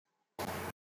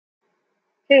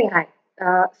Hey, hi.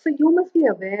 So you must be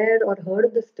aware or heard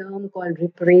of this term called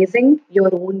repraising your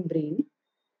own brain.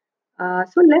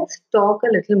 So let's talk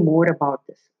a little more about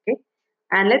this, okay?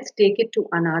 And let's take it to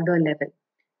another level.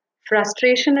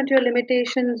 Frustration at your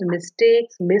limitations,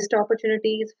 mistakes, missed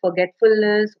opportunities,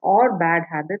 forgetfulness, or bad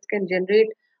habits can generate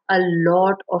a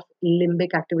lot of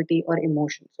limbic activity or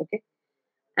emotions, okay?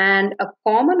 And a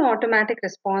common automatic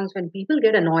response when people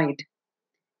get annoyed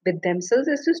with themselves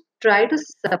is to try to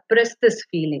suppress this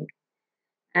feeling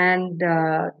and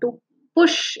to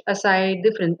push aside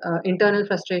the internal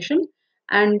frustration.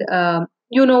 And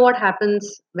you know what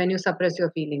happens when you suppress your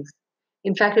feelings.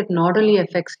 In fact, it not only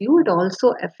affects you, it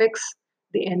also affects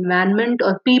the environment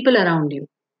or people around you.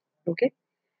 Okay.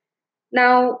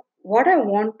 Now, what I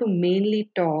want to mainly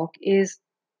talk is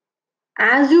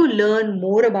as you learn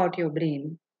more about your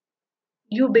brain,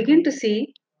 you begin to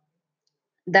see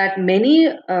that many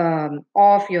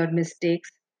of your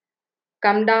mistakes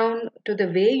come down to the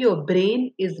way your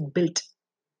brain is built.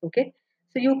 Okay.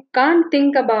 So you can't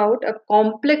think about a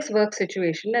complex work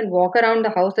situation and walk around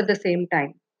the house at the same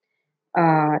time.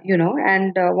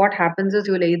 And what happens is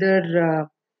you'll either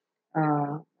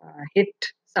hit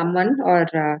someone or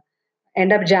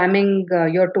end up jamming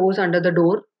your toes under the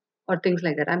door or things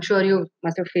like that. I'm sure you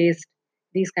must have faced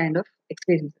these kind of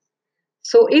experiences.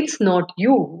 So it's not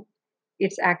you,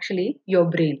 it's actually your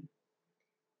brain.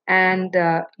 And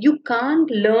you can't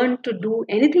learn to do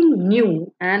anything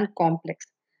new and complex,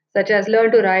 such as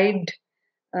learn to ride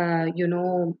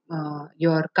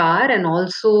your car and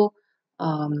also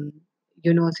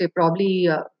say probably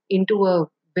into a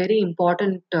very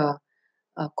important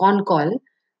con call,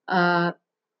 uh,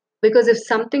 because if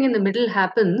something in the middle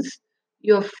happens,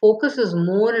 your focus is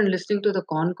more in listening to the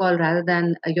con call rather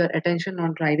than your attention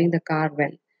on driving the car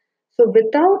well. So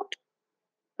without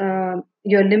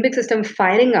your limbic system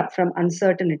firing up from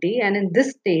uncertainty, and in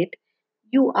this state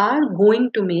you are going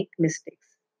to make mistakes.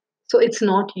 So it's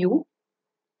not you,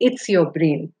 it's your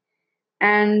brain.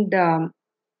 And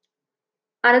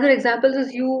another example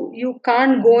is you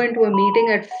can't go into a meeting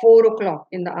at 4 o'clock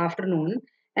in the afternoon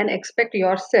and expect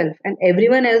yourself and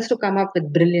everyone else to come up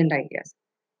with brilliant ideas.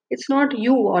 It's not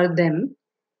you or them,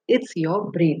 it's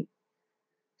your brain.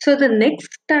 So the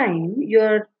next time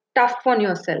you're tough on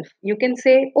yourself, you can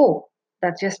say, oh,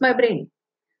 that's just my brain.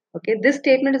 Okay, this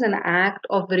statement is an act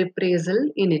of reprisal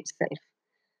in itself.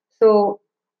 So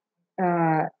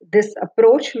this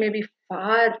approach may be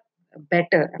far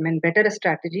better. I mean, better a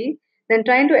strategy than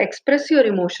trying to express your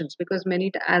emotions, because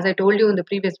as I told you in the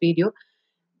previous video,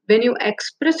 when you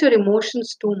express your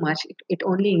emotions too much, it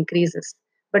only increases.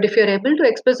 But if you're able to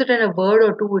express it in a word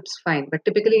or two, it's fine. But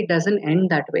typically, it doesn't end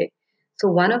that way. So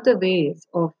one of the ways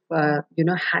of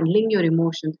handling your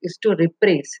emotions is to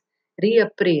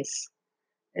reappraise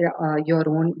your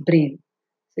own brain.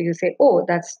 So you say, oh,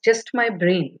 that's just my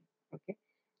brain. Okay.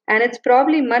 And it's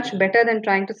probably much better than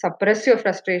trying to suppress your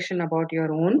frustration about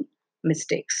your own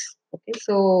mistakes. Okay.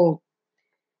 So,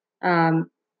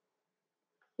 um,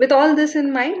 with all this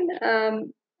in mind,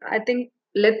 I think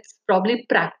let's probably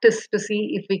practice to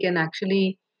see if we can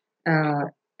actually uh,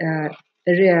 uh,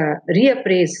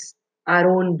 reappraise our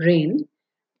own brain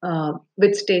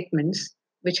with statements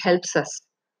which helps us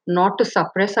not to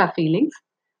suppress our feelings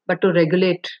but to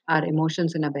regulate our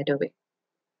emotions in a better way.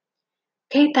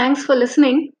 Okay, thanks for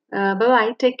listening. Bye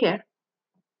bye. Take care.